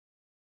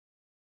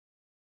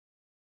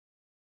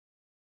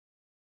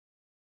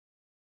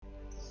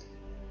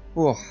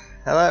Oh,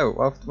 hello,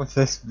 welcome to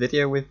this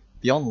video with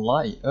Beyond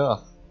Light.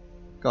 Ugh.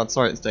 God,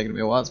 sorry it's taken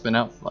me a while, it's been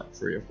out for like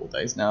 3 or 4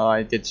 days now.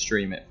 I did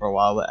stream it for a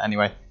while, but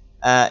anyway.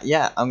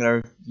 Yeah, I'm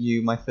going to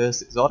review my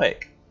first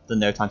exotic, the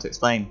No Time to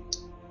Explain.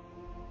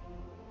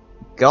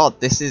 God,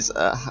 this is,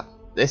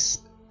 this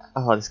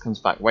comes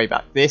back, way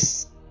back.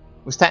 This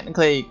was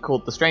technically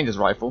called the Stranger's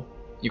Rifle.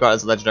 You got it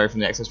as a legendary from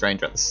the Exo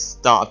Stranger at the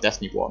start of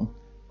Destiny 1,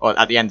 or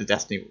at the end of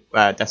Destiny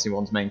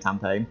 1's main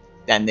campaign.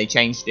 Then they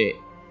changed it,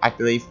 I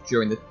believe,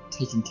 during the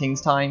Taken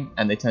King's time,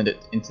 and they turned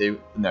it into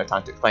the No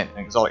Time to Explain,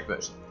 an exotic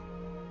version.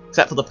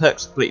 Except for the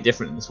perks, completely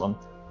different in this one.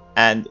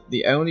 And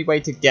the only way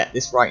to get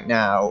this right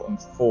now,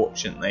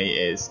 unfortunately,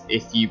 is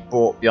if you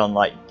bought Beyond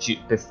Light,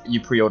 if you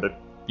pre-ordered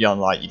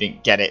Beyond Light, you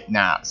didn't get it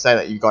now. Say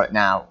that you got it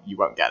now, you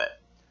won't get it.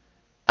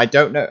 I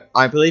don't know.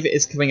 I believe it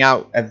is coming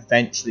out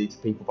eventually to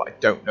people, but I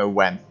don't know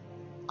when.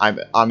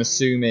 I'm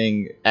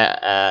assuming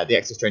the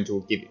Exo Stranger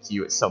will give it to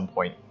you at some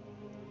point.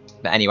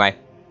 But anyway,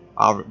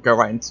 I'll go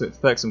right into its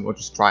perks and we'll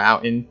just try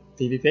out in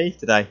PvP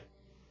today.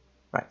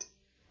 Right.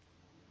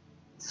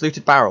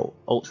 Fluted Barrel,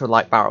 Ultra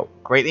Light Barrel.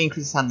 Greatly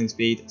increases handling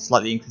speed,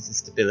 slightly increases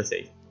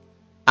stability.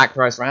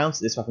 Accurized rounds,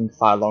 this weapon can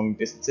fire long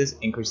distances,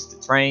 increases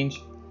its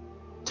range.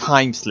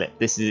 Time Slip,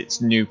 this is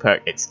its new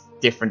perk, it's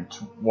different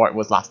to what it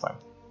was last time.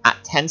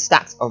 At 10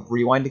 stacks of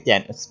Rewind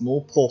Again, a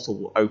small portal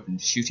will open,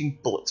 shooting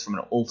bullets from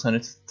an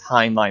alternate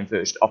timeline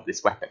version of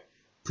this weapon.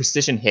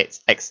 Precision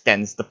hits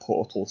extends the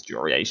portal's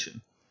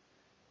duration.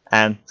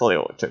 And fully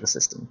auto trigger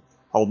system.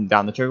 Holding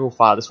down the trigger will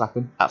fire this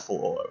weapon at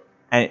full auto.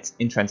 And its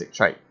intrinsic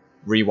trait,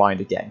 Rewind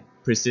Again.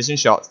 Precision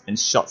shots and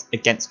shots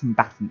against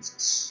combatants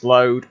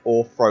slowed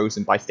or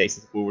frozen by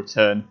stasis will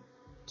return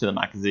to the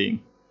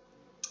magazine.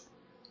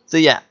 So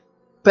yeah,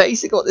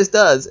 basically what this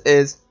does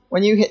is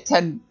when you hit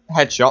 10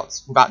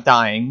 headshots without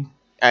dying,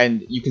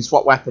 and you can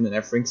swap weapon and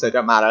everything, so it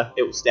don't matter,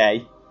 it will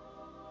stay.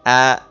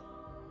 A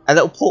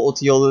little portal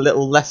to your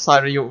little left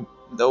side of your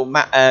little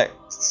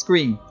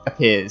screen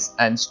appears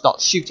and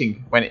starts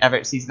shooting whenever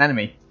it sees an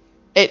enemy.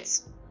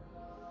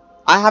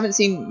 I haven't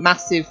seen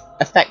massive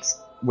effects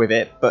with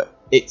it, but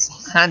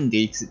it's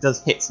handy because it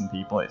does hit some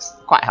people. It's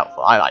quite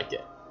helpful. I like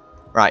it.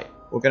 Right,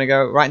 we're gonna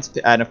go right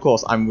into, and of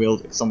course I'm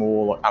wielding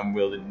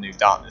the new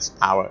Darkness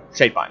Power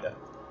Shadebinder.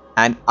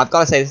 And I've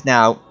got to say this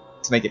now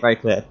to make it very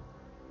clear.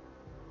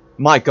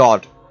 My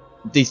God,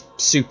 these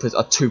supers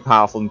are too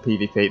powerful in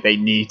PvP. They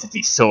need to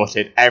be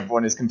sorted.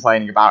 Everyone is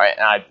complaining about it,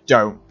 and I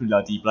don't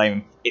bloody blame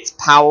them. It's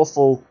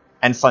powerful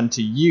and fun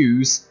to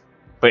use,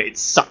 but it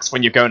sucks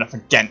when you're going up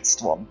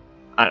against one.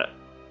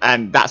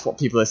 And that's what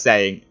people are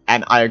saying,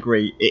 and I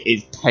agree. It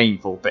is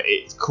painful, but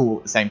it's cool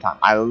at the same time.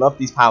 I love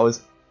these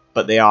powers,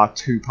 but they are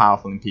too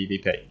powerful in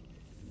PvP.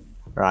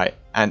 Right,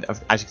 and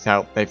as you can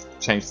tell, they've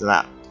changed to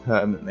that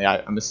permanently.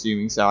 I'm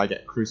assuming so. I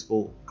get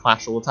Crucible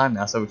Clash all the time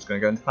now, so we're just going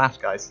to go into Clash,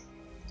 guys.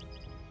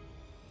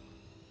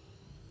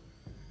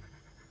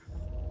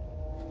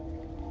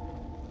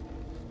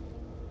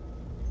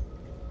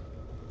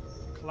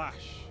 Clash.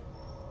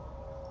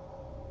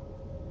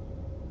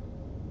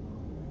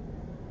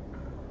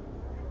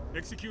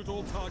 Execute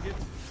all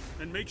targets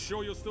and make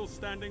sure you're still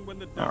standing when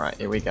the Alright,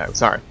 here we go.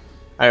 Sorry.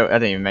 I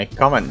didn't even make a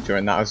comment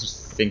during that. I was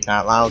just thinking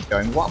out loud,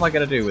 going, what am I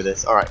going to do with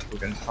this? Alright, we're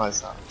going to try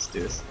this out. Let's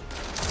do this.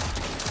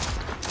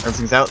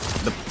 Everything's out.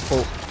 The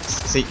full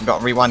seat, we've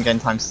got Rewind Again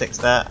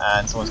 ×6 there,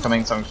 and someone's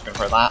coming, so I'm just going to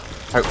throw that.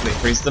 Hopefully it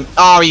freezes them.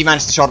 Oh, you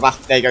managed to shot back.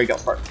 There you go, you got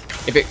thrown.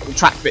 If it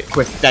tracked a bit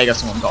quick, there you go,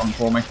 someone got on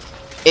for me.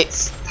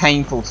 It's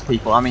painful to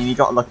people. I mean, you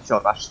got a lucky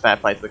shot bash, fair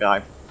play to the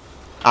guy.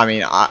 I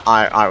mean,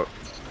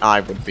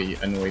 I would be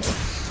annoyed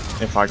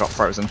if I got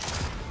frozen,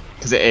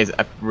 because it is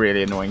a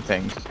really annoying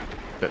thing,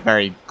 but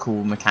very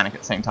cool mechanic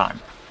at the same time.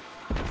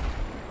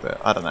 But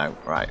I don't know.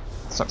 Right,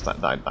 sucks that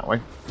died that way.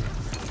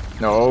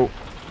 No.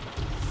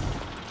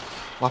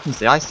 What happens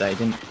to the ice day? He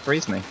didn't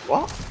freeze me.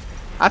 What?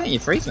 How didn't you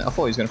freeze me? I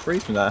thought he was going to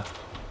freeze me there.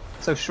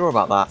 So sure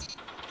about that.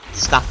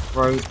 Staff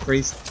throw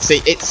freeze.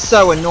 See, it's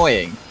so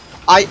annoying.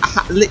 I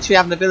literally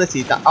have an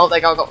ability that. Oh, there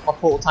I got my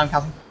portal time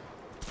chasm.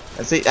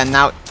 Let's see, and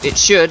now it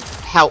should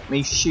help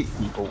me shoot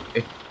people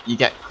if you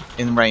get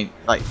in range.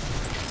 Like,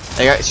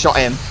 there you go, shot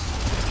him.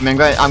 I mean,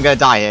 I'm going to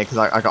die here because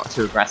I got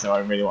too aggressive. I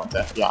really want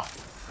to. Yeah.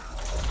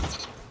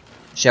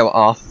 Show it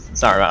off.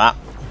 Sorry about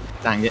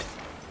that. Dang it.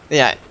 But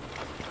yeah.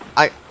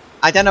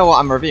 I don't know what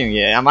I'm reviewing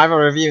here. I'm either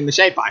reviewing the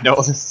Shadebinder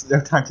or there's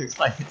No Time to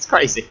Explain. It's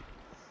crazy.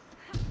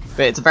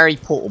 But it's a very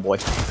portal boy.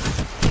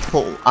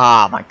 Portal.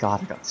 Ah, my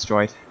God, I got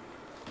destroyed.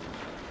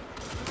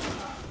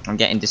 I'm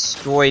getting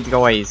destroyed,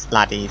 guys,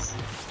 laddies.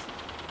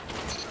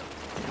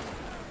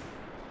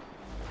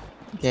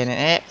 Getting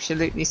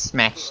absolutely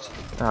smashed.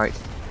 Right.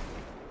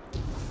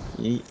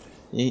 Yeet,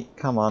 yeet,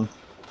 come on.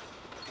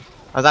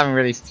 I was having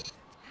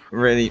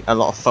really a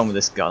lot of fun with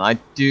this gun.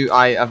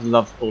 I have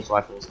loved pulse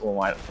rifles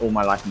all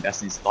my life in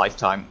Destiny's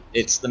lifetime.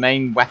 It's the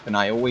main weapon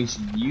I always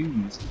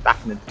used back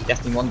in the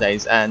Destiny 1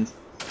 days, and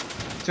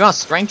to be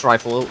honest, Strange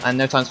Rifle and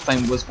No Time to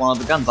Explain was one of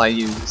the guns I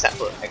used,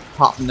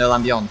 apart from No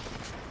Land Beyond.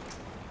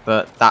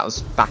 But that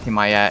was back in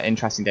my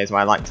interesting days where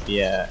I liked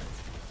the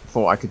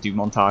thought I could do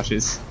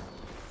montages.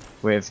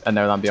 with a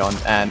No Land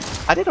Beyond, and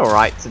I did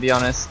alright, to be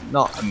honest.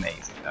 Not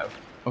amazing, though.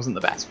 Wasn't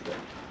the best with it.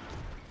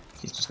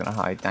 He's just gonna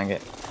hide, dang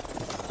it.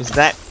 Is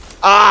that...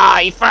 Ah,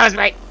 he froze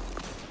me!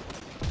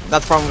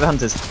 That's the problem with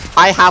hunters.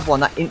 I have one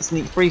that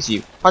instantly freezes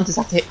you. Hunters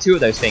have to hit 2 of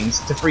those things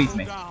to freeze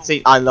me.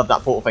 See, I love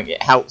that portal thing.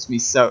 It helps me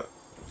so...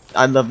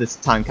 I love this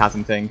time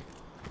chasm thing.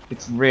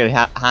 It's really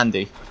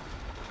handy.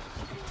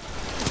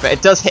 But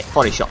it does hit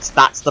body shots.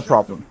 That's the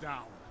problem.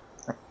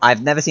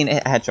 I've never seen it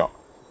hit a headshot.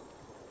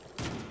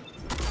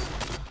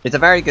 It's a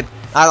very good...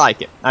 I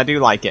like it. I do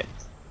like it.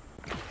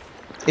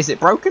 Is it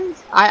broken?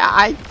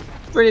 I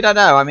really don't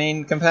know. I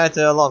mean, compared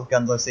to a lot of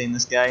guns I've seen in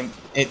this game,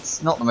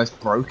 it's not the most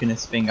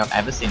brokenest thing I've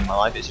ever seen in my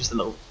life. It's just a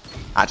little...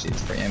 Actually,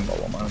 it's pretty aimbot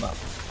one about.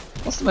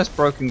 What's the most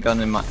broken gun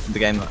in the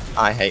game that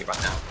I hate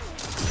right now?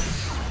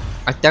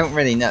 I don't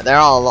really know. There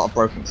are a lot of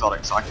broken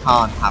exotics, so I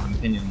can't have an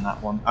opinion on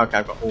that one. Okay,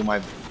 I've got all my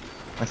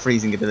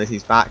freezing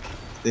abilities back.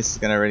 This is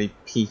going to really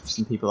peeve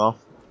some people off.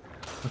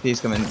 Okay,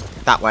 he's coming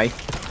that way.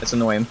 Let's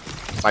annoy him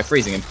by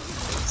freezing him.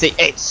 See,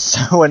 it's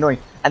so annoying.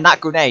 And that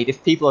grenade,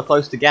 if people are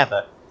close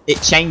together,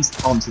 it chains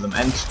onto them,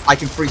 and I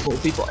can freeze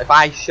multiple people. If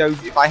I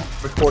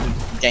recorded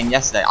the game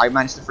yesterday, I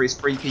managed to freeze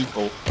 3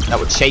 people that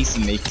were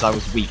chasing me because I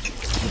was weak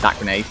with that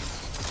grenade.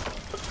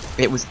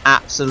 It was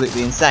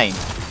absolutely insane.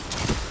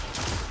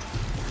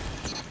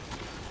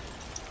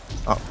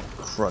 Oh,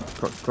 crud,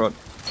 crud, crud.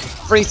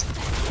 Freeze!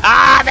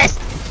 Ah, missed!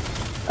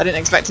 I didn't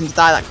expect him to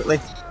die that quickly.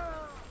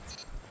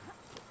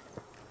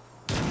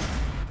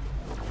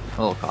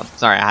 Oh god,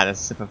 sorry, I had a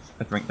sip of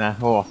a drink there.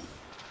 Oh.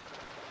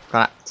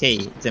 Got that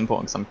tea. It's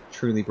important because I'm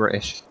truly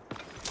British.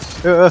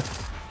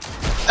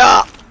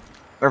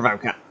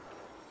 Revoker.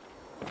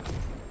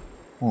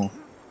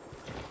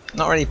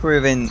 Not really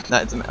proving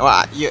that it's...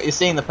 Well, you're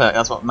seeing the perk,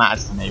 that's what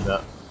matters to me,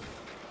 but...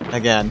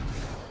 Again,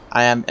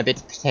 I am a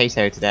bit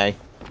potato today.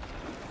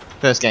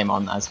 First game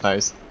on, I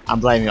suppose. I'm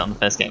blaming it on the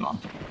first game on.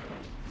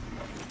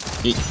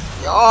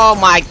 Oh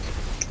my...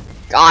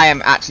 I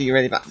am actually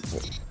really bad.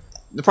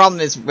 The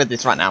problem is with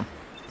this right now.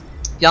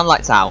 You're on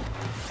lights out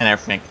and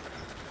everything.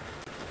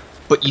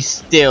 But you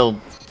still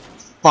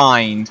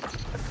find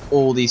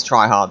all these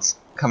tryhards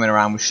coming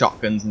around with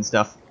shotguns and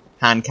stuff.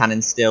 Hand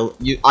cannons still.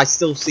 I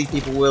still see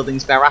people wielding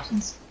spare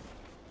rations.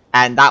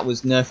 And that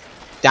was nerfed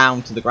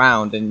down to the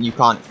ground, and you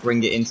can't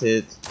bring it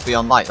into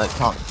beyond light. Like, you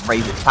can't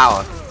raise its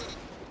power.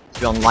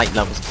 Beyond light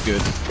levels is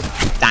good.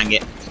 Dang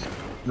it.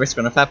 Risk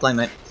runner, fair play,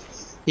 mate.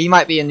 He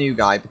might be a new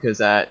guy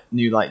because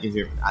new light gives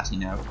you... Actually,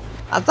 no.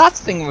 That's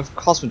the thing with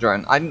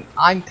Cosmodrome.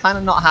 I'm kind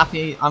of not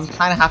happy. I'm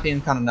kind of happy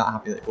and kind of not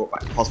happy that they brought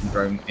back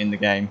Cosmodrome in the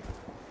game.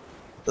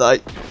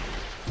 Like,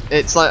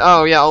 it's like,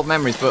 oh yeah, old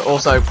memories, but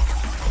also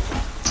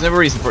there's no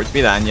reason for it to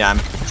be there. And yeah,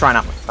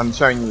 I'm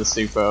showing you the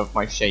super of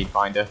my shade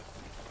finder.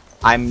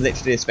 I'm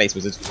literally a space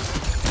wizard,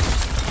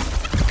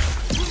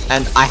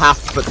 and I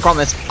have to. But the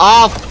problem is,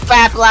 oh,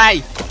 fair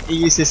play! He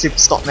used his super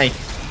to stop me,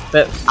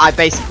 but I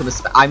basically,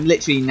 I'm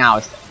literally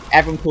now.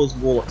 Everyone calls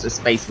Warts a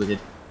space wizard.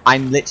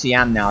 I'm literally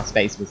am now a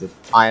space wizard.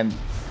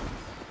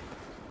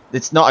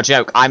 It's not a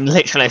joke. I'm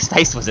literally a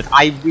space wizard.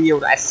 I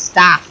wield a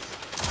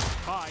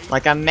staff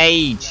like a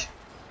mage.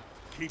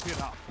 Keep it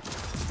up.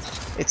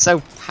 It's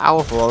so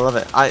powerful. I love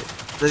it.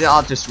 They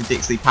are just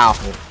ridiculously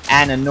powerful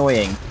and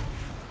annoying.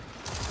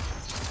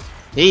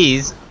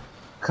 He's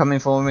coming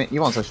for me.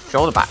 You want a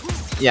shoulder back?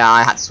 Yeah,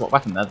 I had to swap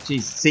weapon there.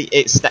 Jeez. See,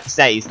 it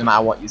stays no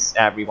matter what you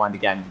rewind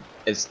again.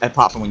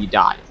 Apart from when you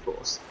die, of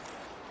course.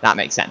 That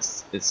makes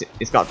sense. It's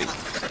got to be.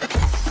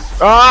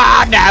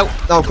 Oh no!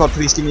 Oh god,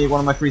 please give me one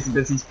of my freezing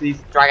abilities, please.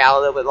 Drag out a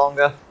little bit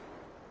longer.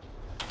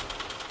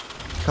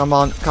 Come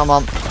on, come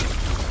on.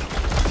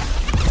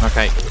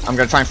 Okay, I'm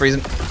gonna try and freeze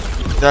him.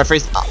 Did I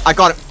freeze? I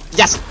got him!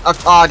 Yes! Oh,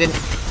 I didn't.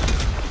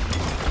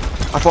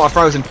 I thought I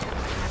froze him.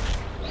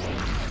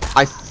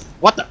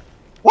 What the?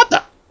 What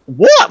the?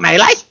 What,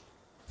 melee?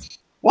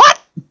 What?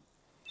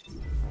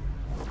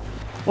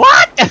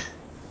 What?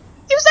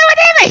 You so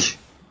near me!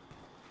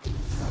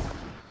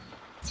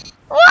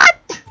 What?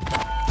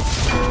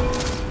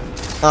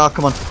 Oh,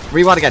 come on.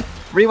 Rewind again.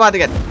 Rewind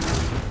again.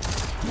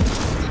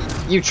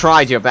 You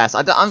tried your best.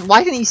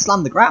 Why didn't he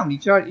slam the ground?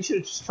 You should have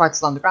just tried to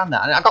slam the ground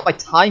there. And I got my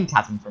time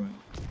chasm from him.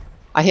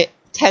 I hit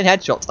 10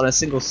 headshots on a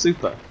single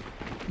super.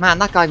 Man,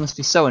 that guy must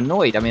be so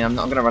annoyed. I mean, I'm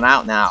not going to run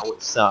out now,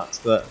 which sucks.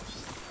 But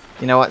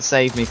you know what?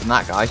 Saved me from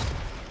that guy.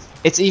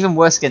 It's even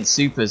worse against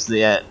supers,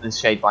 the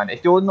Shadebinder.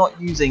 If you're not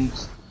using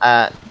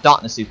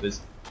darkness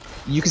supers,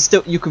 you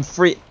can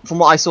freeze. From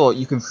what I saw,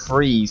 you can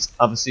freeze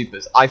other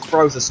supers. I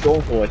froze a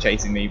Stormcaller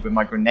chasing me with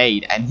my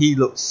grenade, and he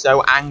looked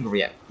so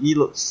angry. He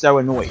looked so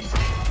annoyed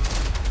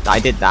that I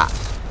did that.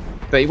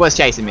 But he was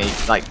chasing me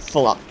like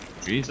full up.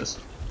 Jesus,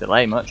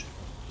 delay much.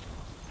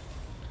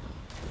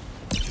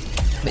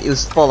 But he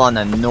was full on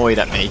annoyed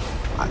at me.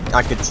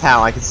 I could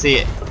tell. I could see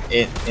it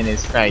in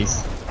his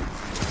face.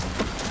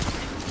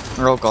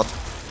 Oh god,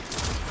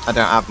 I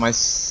don't have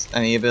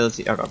any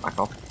ability. Oh god, back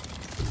off.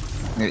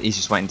 He's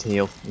just waiting to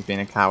heal. He's being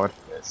a coward.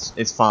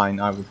 It's fine.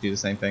 I would do the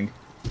same thing.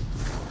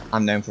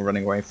 I'm known for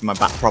running away from my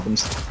back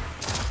problems.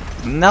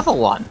 Another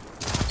one.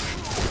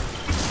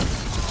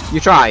 You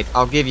tried.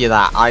 I'll give you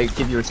that. I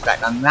give you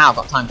respect. And now I've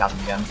got time chasm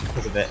again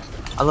because of it.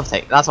 I love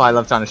that's why I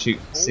love trying to shoot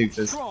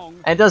supers.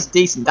 And it does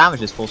decent damage.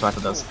 This Pulse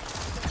Rifle does.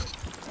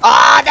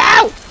 Oh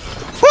no!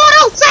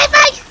 Portal, save me!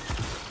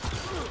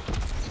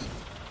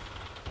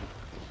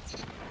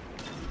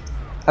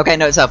 Okay,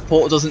 no, it's a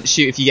Portal doesn't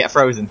shoot if you get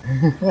frozen.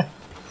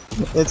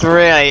 It's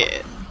really,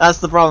 that's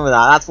the problem with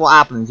that. That's what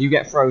happens. You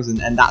get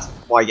frozen, and that's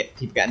why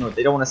people get annoyed.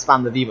 They don't want to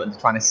spam the V button to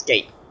try and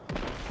escape,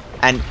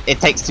 and it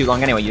takes too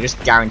long anyway. You're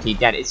just guaranteed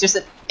dead. It's just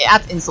that it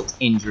adds insult to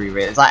injury,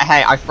 really. It's like,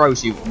 hey, I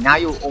froze you. Now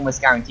you're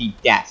almost guaranteed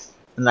death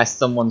unless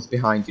someone's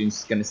behind you and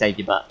is going to save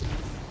your butt.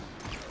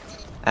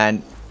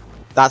 And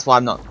that's why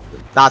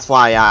That's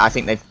why I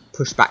think they've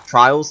pushed back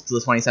trials to the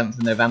 27th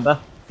of November.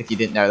 If you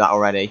didn't know that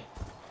already.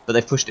 But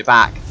they've pushed it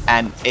back,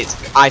 and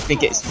I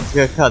think it's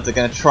because they're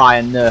going to try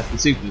and nerf the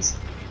supers,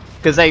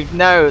 because they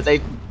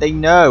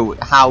know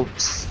how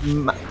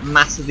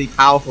massively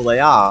powerful they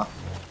are.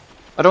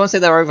 I don't want to say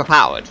they're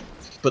overpowered,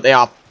 but they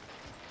are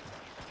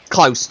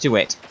close to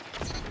it.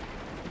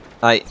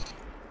 Like,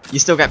 you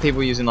still get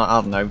people using, like,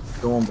 I don't know,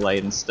 Dawnblade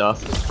and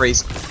stuff.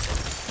 Freeze.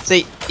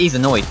 See, he's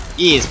annoyed.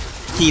 He is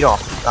keyed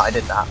off that I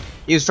did that.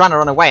 He was trying to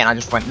run away, and I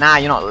just went, nah,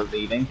 you're not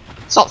leaving.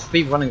 Stops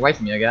people running away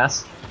from you, I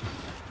guess.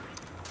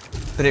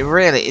 But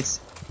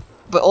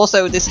but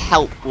also this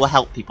will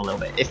help people a little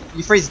bit. If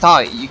you freeze a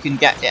target,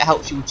 it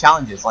helps you with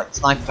challenges, like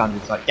sniper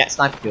challenges, like get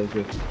sniper kills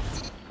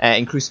with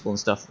in Crucible and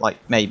stuff, like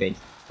maybe.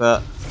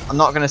 But I'm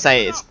not going to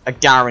say it's a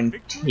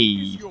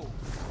guaranteed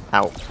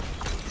help.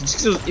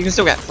 You can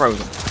still get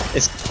frozen.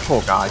 This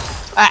poor guy.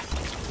 Ah!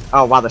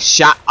 Oh wow,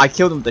 I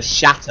killed him with the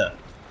shatter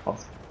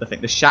of the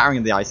thing. The shattering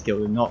of the ice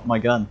killed him, not my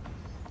gun.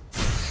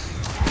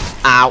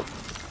 Ow.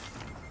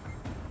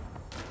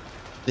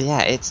 But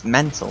yeah, it's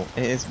mental.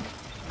 It is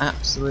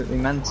absolutely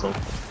mental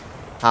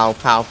how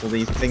powerful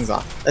these things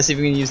are. Let's see if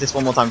we can use this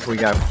one more time before we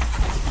go.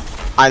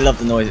 I love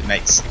the noise it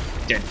makes.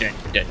 Dun, dun,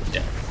 dun,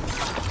 dun.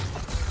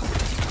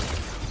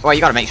 Well,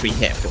 you gotta make sure you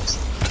hit, of course.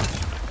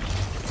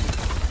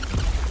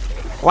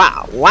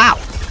 Wow, wow!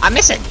 I'm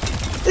missing!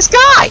 This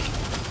guy!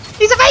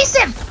 He's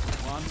evasive!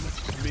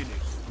 1 minute.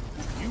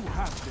 You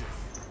have this.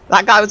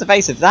 That guy was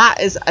evasive.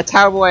 That is a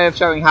terrible way of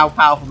showing how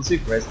powerful the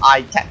super is.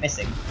 I kept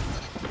missing.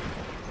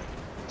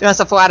 To be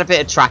honest, I thought I had a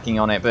bit of tracking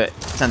on it, but it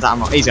turns out I'm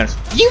not. He's going to.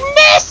 You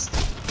missed!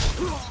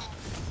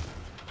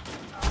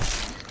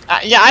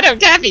 Yeah, I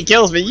don't care if he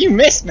kills me. You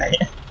missed, mate.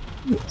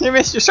 You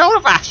missed your shoulder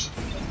bash.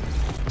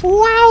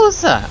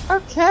 Wowzer.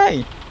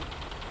 Okay.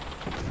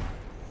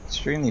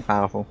 Extremely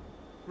powerful.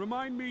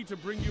 Remind me to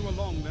bring you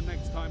along the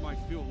next time I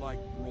feel like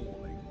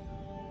brawling.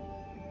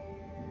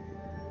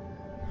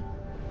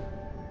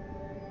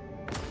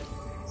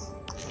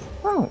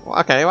 Oh,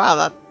 okay. Wow,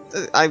 that.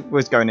 I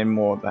was going in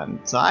more then,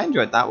 so I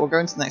enjoyed that. We'll go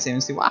into the next game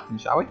and see what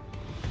happens, shall we?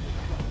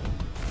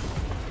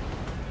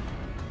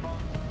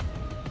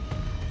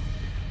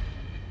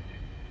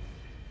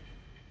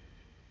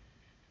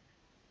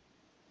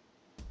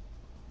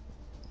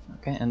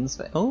 Okay, and this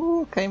way.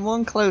 Oh, okay,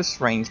 one close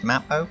range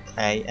map.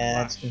 Okay,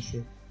 let's go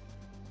see.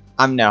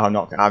 I'm not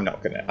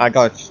gonna. I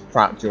gotta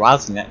try out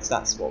duality next.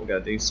 That's what we're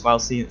gonna do. So I'll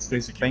see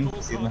exclusive thing,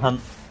 see the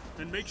hunt.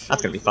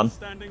 That's gonna be fun.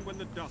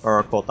 Or I'll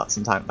record that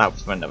sometime. That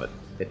was for another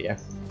video.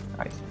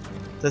 Right.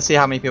 Let's see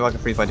how many people I can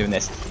freeze by doing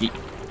this. Yeet.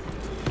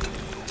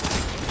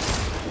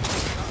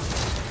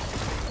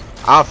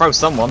 I'll throw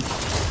someone.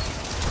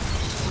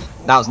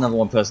 That was another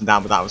one person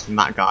down, but that was from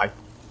that guy.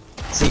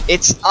 See,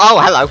 it's... Oh,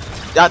 hello!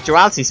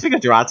 Duality, speaking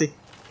of duality.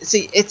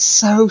 See, it's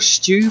so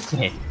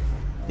stupid.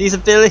 These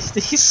abilities,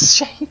 these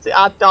shades,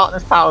 our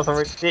darkness powers are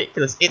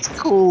ridiculous. It's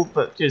cool,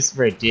 but just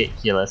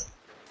ridiculous.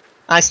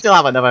 I still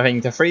have another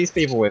thing to freeze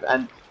people with,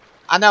 and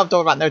I know I've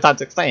talked about no time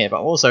to explain it,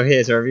 but I'm also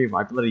here to review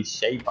my bloody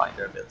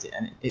Shadebinder ability,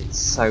 and it's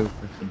so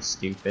freaking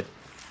stupid.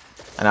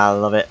 And I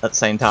love it at the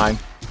same time.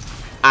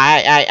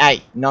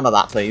 Hey, none of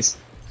that, please.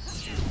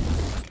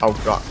 Oh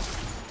god.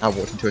 I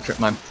walked into a trip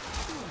mine.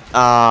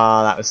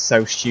 Ah, that was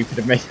so stupid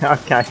of me.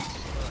 Okay.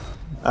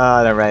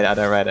 I don't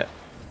rate it.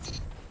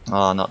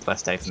 Oh, not the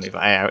best day for me,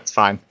 but hey, it's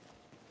fine.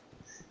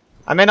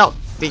 I may not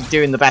be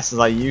doing the best as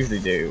I usually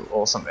do,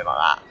 or something like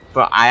that,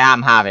 but I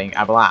am having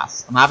a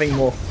blast. I'm having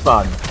more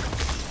fun.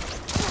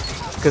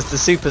 Because the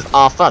supers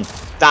are fun.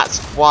 That's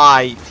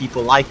why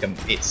people like them.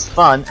 It's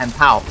fun and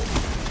powerful.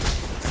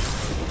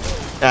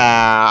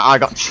 I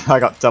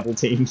got double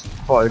teamed.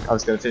 I thought I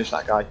was going to finish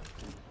that guy.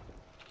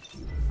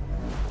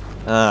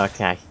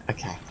 Okay,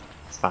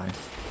 it's fine.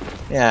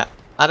 Yeah,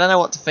 I don't know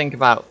what to think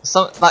about.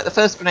 Like the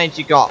first grenade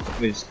you got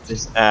was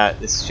this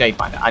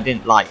Shadebinder. I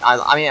didn't like.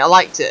 I mean, I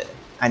liked it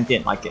and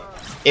didn't like it.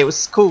 It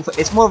was cool.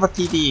 It's more of a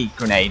PvE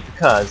grenade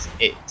because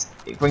it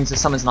brings the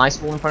summons an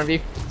ice wall in front of you.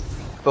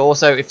 But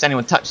also, if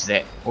anyone touches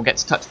it or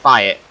gets touched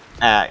by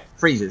it,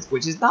 freezes,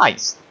 which is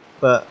nice.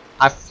 But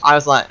I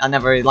was like, I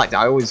never really liked it.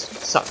 I always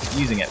sucked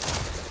using it.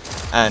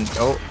 And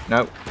oh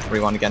no,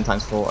 rewind again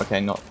 ×4. Okay,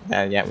 not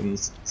there yet. We need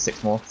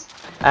 6 more.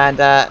 And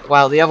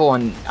well, the other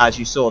one, as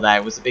you saw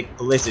there, was a big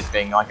blizzard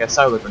thing, like a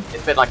solar grenade.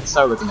 It's a bit like a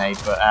solar grenade,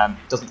 but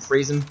it doesn't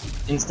freeze them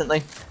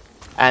instantly.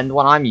 And the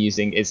one I'm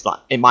using is, like,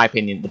 in my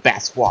opinion, the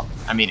best one.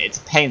 I mean, it's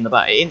a pain in the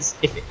butt.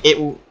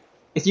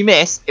 If you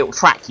miss, it will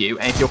track you,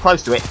 and if you're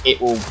close to it, it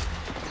will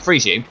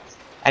freeze you.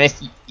 And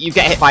if you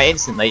get hit by it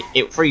instantly,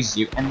 it freezes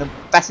you. And the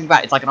best thing about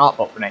it, it's like an art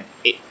bot grenade.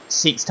 It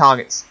seeks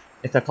targets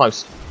if they're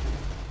close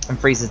and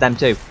freezes them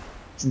too.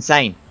 It's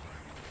insane.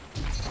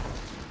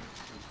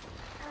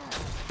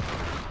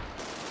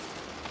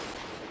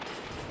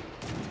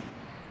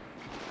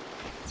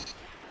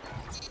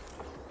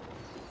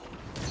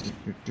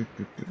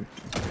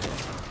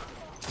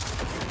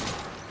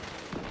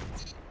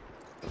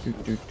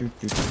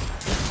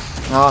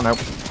 Oh no.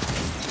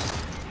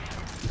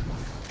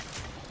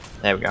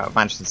 There we go. I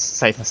managed to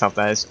save myself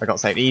there. I got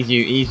saved.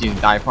 Easy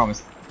to die, I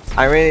promise.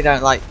 I really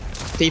don't like...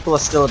 People are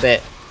still a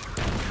bit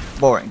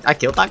boring. I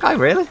killed that guy,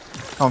 really?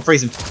 Come on,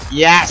 freeze him.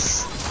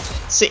 Yes!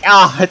 See,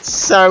 it's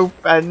so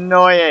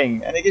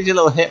annoying. And it gives you a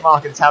little hit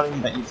marker telling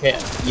you that you've hit,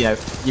 you know,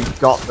 you've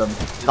got them.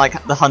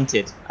 Like the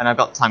hunted. And I've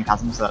got time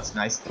chasm, so that's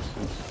nice.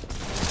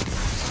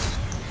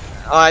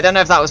 Oh, I don't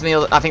know if that was me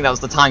or... I think that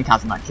was the time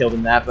chasm that killed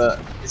him there, but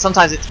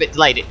sometimes it's a bit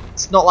delayed.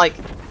 It's not like...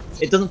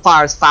 It doesn't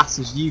fire as fast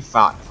as you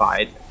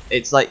fired.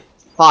 It's like...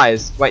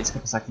 Fires, waits a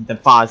couple of seconds, then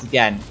fires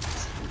again.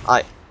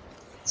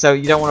 So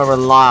you don't want to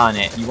rely on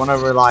it. You want to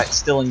rely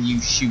still on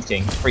you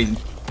shooting. Freezing.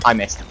 I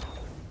missed.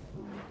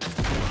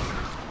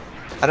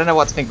 I don't know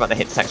what to think about the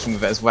hit detection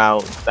with it as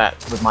well. That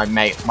with my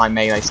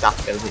melee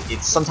staff ability,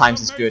 it's sometimes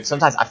it's good.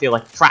 Sometimes I feel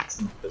like it tracks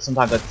them, but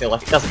sometimes I feel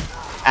like it doesn't.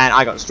 And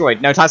I got destroyed.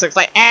 No time to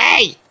explain.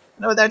 Hey!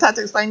 No time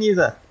to explain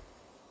user.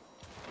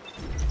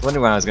 I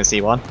wonder when I was going to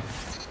see one.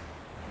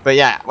 But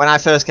yeah, when I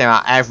first came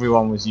out,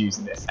 everyone was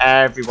using this.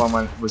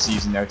 Everyone was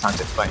using No Time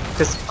to Explain.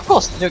 Because, of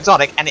course, new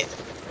exotic, and it's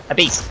a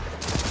beast.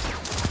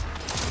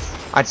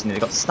 I just nearly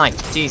got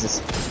sniped.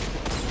 Jesus.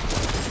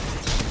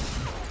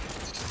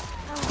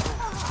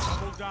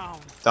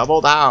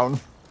 Double down.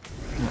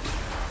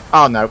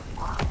 Oh, no.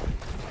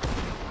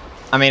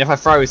 I mean, if I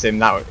froze him,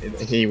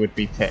 he would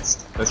be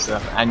pissed.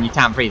 And you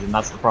can't freeze him,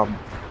 that's the problem.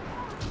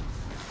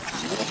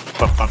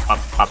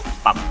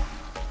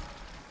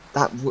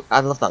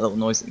 I love that little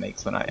noise it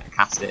makes when I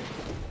cast it.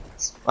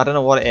 I don't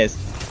know what it is.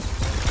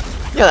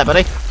 Yeah, there,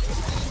 buddy.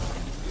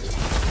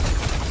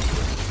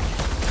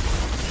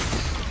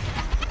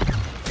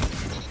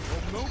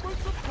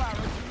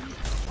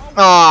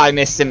 Oh, I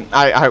missed him.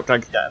 I hoped I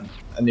could get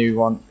a new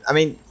one. I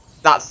mean,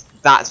 that's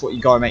what you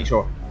gotta make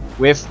sure.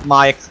 With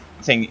my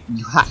thing,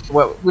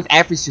 with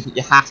every super,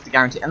 you have to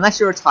guarantee, unless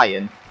you're a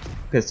Titan,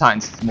 because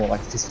Titans is more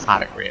like just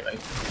havoc, really.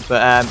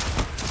 But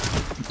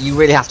you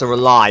really have to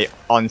rely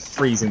on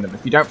freezing them.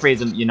 If you don't freeze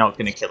them, you're not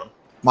going to kill them.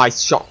 My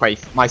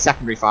shockwave, my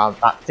secondary fire,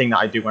 that thing that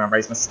I do when I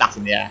raise my staff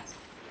in the air,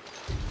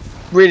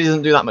 really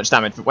doesn't do that much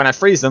damage. But when I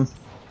freeze them,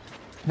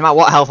 no matter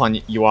what health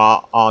you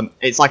are on,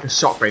 it's like a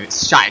shockwave. It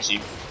shatters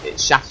you. It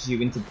shatters you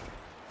into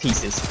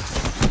pieces.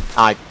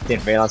 I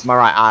didn't realise. Am I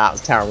right? That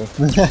was terrible.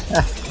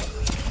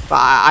 But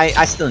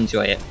I still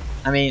enjoy it.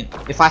 I mean,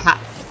 if I had...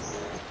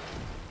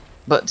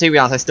 But to be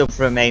honest, I still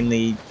prefer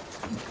mainly...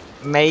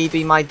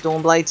 Maybe my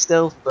Dawnblade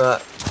still,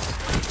 but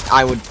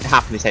I would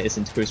happily take this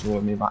into Crucible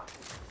with me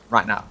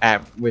right now.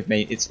 With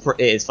me, it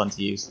is fun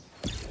to use.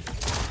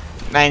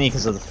 Mainly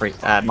because of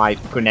the my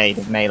grenade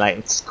of melee.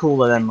 It's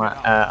cooler than my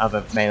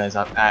other melees,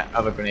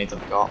 other grenades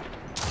I've got.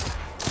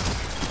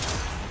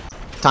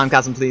 Time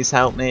Chasm, please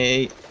help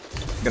me.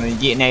 I'm gonna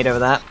yeet a nade over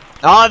that.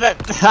 Oh,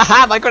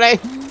 my grenade!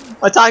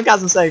 My Time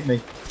Chasm saved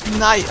me.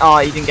 Nice. Oh,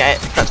 he didn't get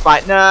it. Touch by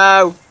it.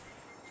 No.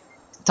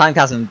 Time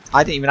Chasm.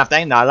 I didn't even have to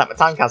aim there. I let my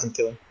Time Chasm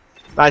kill him.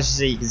 But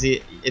as you see,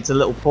 because it's a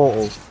little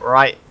portal,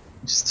 right,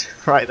 just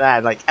right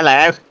there. Like,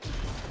 hello,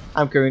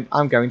 I'm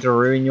going to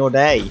ruin your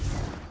day.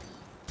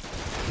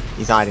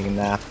 He's hiding in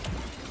there.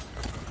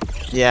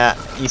 Yeah,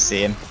 you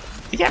see him.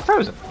 Did he get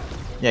frozen?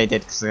 Yeah, he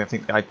did, because I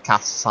think I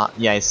cast.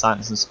 Yeah, he's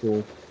Silence in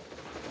School.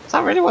 Is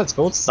that really what it's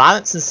called?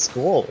 Silence in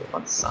School.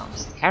 That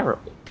sounds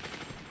terrible.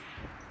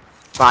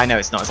 But I know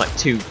it's not. It's like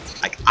two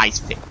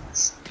ice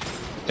pits,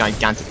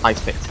 gigantic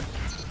ice pits.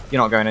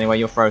 You're not going anywhere.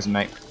 You're frozen,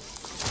 mate.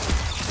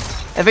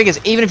 The thing is,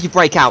 even if you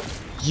break out,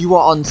 you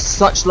are on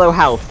such low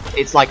health,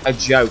 it's like a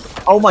joke.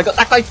 Oh my god,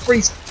 that guy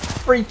frees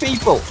 3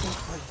 people!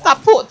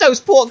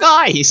 Those poor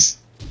guys!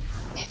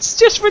 It's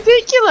just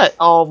ridiculous!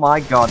 Oh my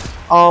god,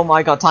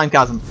 Time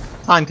Chasm.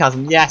 Time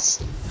Chasm,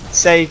 yes!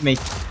 Save me.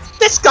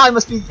 This guy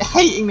must be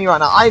hating me right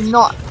now. I'm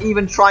not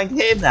even trying to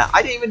hit him there.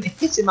 I didn't even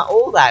hit him at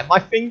all there. My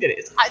thing did it.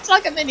 It's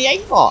like a mini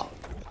aimbot.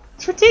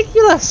 It's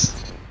ridiculous.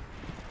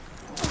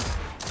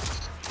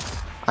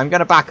 I'm going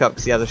to back up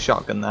because he has a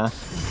shotgun there.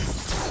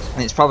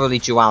 And it's probably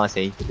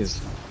duality,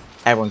 because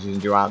everyone's using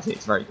duality.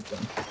 It's a very good gun.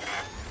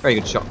 Very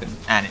good shotgun.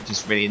 And it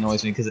just really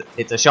annoys me because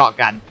it's a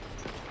shotgun.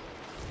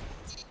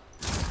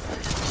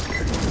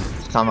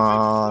 Come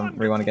on.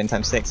 Rewind again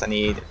times 6. I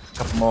need a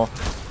couple more.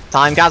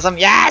 Time Chasm.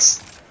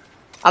 Yes!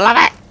 I love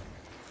it!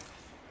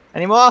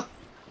 Any more?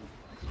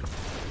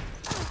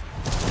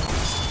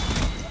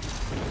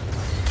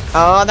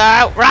 Oh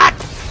no! Run!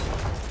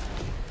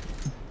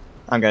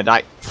 I'm gonna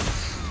die.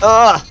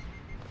 Ugh!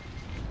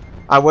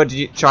 I would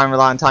try and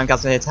rely on Time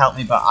Chasm here to help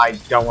me, but I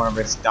don't want to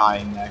risk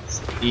dying there.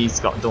 He's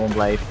got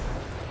Dawnblade.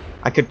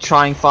 I could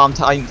try and farm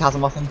Time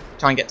Chasm off him,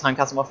 try and get Time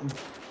Chasm off him,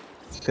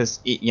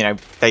 because you know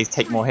they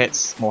take more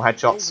hits, more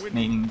headshots,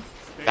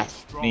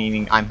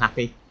 meaning I'm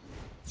happy.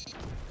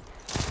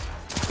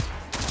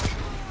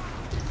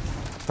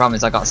 Problem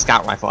is I got a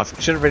scout rifle. I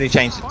should have really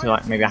changed it to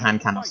like maybe a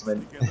hand cannon or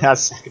something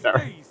as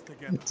secondary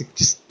to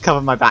just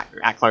cover my back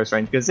at close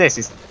range, because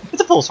it's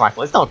a pulse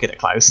rifle. It's not good at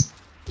close.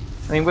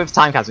 I mean, with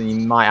Time Chasm, you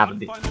might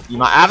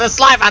have a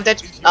slight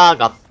advantage. Oh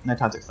god, no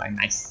time to explain.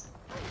 Nice.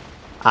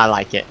 I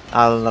like it.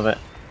 I love it.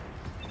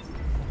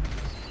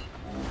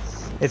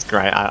 It's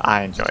great.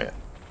 I enjoy it.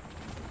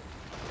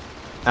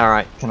 All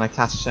right, can I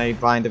cast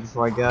Shade Binder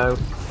before I go?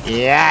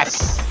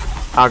 Yes.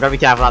 Oh, gotta be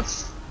careful.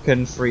 That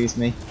couldn't freeze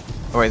me.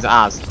 Oh, wait, is it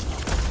ours?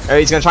 Oh,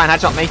 he's gonna try and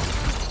headshot me.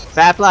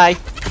 Fair play.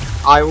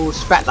 I will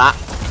respect that.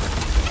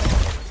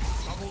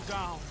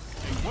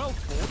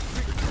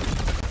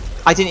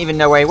 I didn't even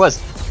know where he was.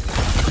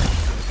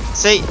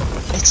 See,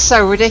 it's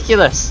so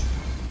ridiculous.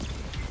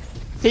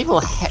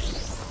 People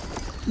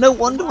no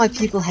wonder why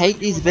people hate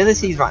these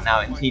abilities right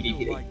now in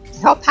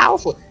PvP. How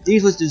powerful.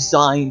 These was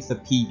designed for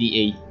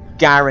PvE.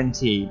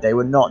 Guaranteed. They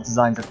were not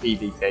designed for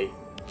PvP.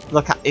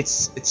 Look at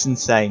it's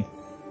insane.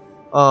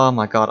 Oh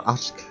my god.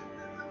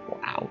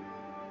 Wow.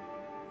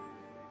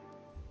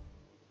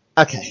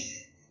 Okay.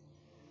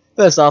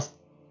 First off,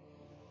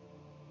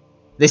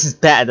 this is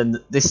better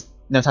than this.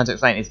 No Time to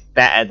Explain is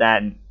better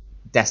than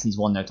Destiny's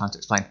 1 No Time to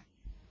Explain.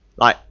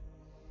 Like,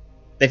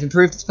 they've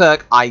improved this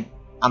perk. I'm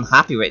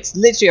happy with it. It's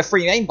literally a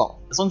free aimbot.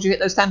 As long as you hit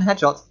those 10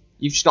 headshots,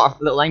 you've just got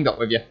a little aimbot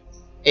with you.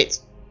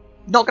 It's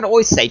not going to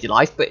always save your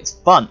life, but it's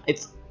fun.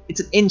 It's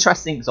an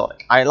interesting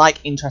exotic. I like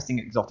interesting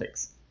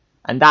exotics,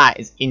 and that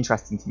is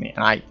interesting to me.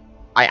 And I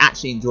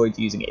actually enjoyed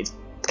using it. It's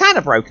kind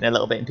of broken a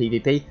little bit in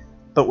PvP,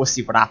 but we'll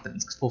see what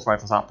happens because pulse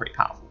rifles are pretty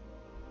powerful.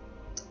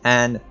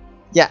 And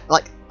yeah,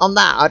 like on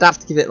that, I'd have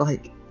to give it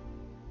like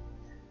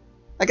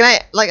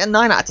a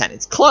 9 out of 10.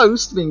 It's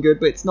close to being good,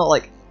 but it's not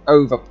like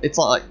over. It's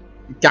not like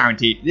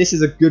guaranteed. This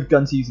is a good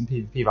gun to use in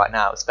PvP right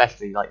now,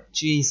 especially like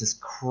Jesus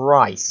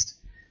Christ.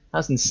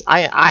 That's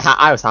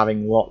I was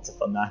having lots of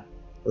fun there,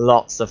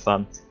 lots of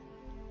fun,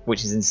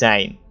 which is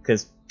insane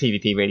because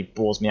PvP really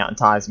bores me out and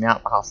tires me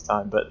out for half the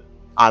time. But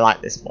I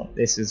like this one.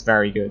 This is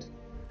very good,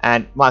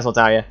 and might as well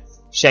tell you,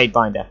 Shade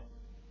Binder.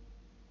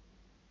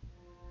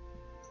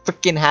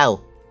 Freaking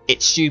hell,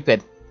 it's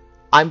stupid.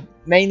 I'm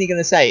mainly going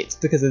to say it's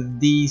because of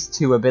these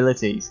two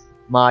abilities.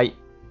 My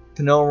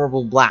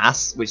Panorable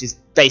Blast, which is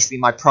basically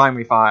my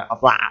primary fire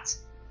of that,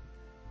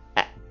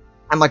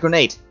 and my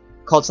grenade,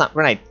 Cold Snap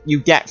Grenade. You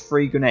get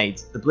 3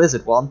 grenades. The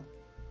Blizzard one,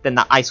 then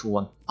that Ice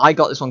one. I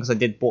got this one because I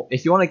did.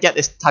 If you want to get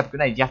this type of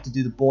grenade, you have to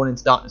do the Born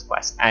into Darkness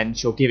quest, and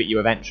she'll give it you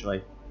eventually.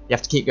 You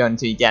have to keep going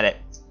until you get it.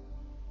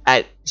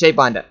 Shade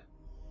Binder.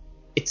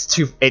 It's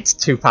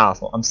too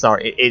powerful. I'm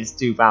sorry, it is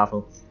too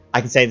powerful. I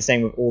can say the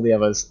same with all the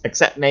others,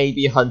 except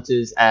maybe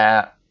Hunter's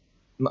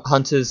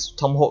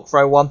Tomahawk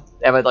throw one.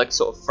 They have a like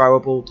sort of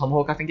throwable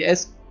Tomahawk, I think it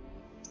is.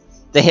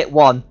 They hit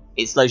 1,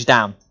 it slows you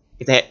down.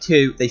 If they hit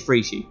 2, they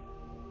freeze you.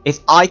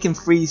 If I can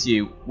freeze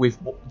you with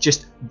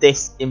just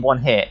this in 1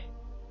 hit,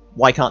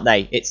 why can't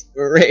they? It's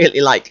really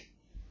like,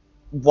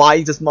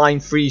 why does mine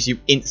freeze you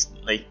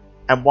instantly?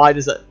 And why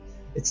does it?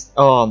 It's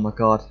oh my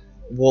god,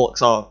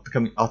 Warlocks are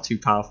too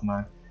powerful,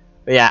 man.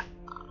 But yeah,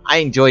 I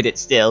enjoyed it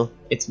still.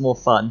 It's more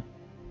fun.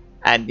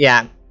 And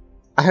yeah,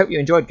 I hope you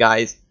enjoyed,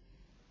 guys.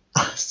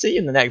 I'll see you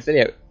in the next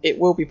video. It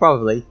will be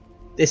probably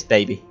this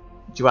baby,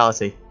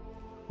 Duality.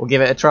 We'll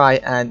give it a try,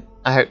 and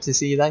I hope to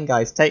see you then,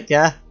 guys. Take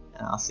care,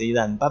 and I'll see you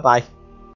then. Bye-bye.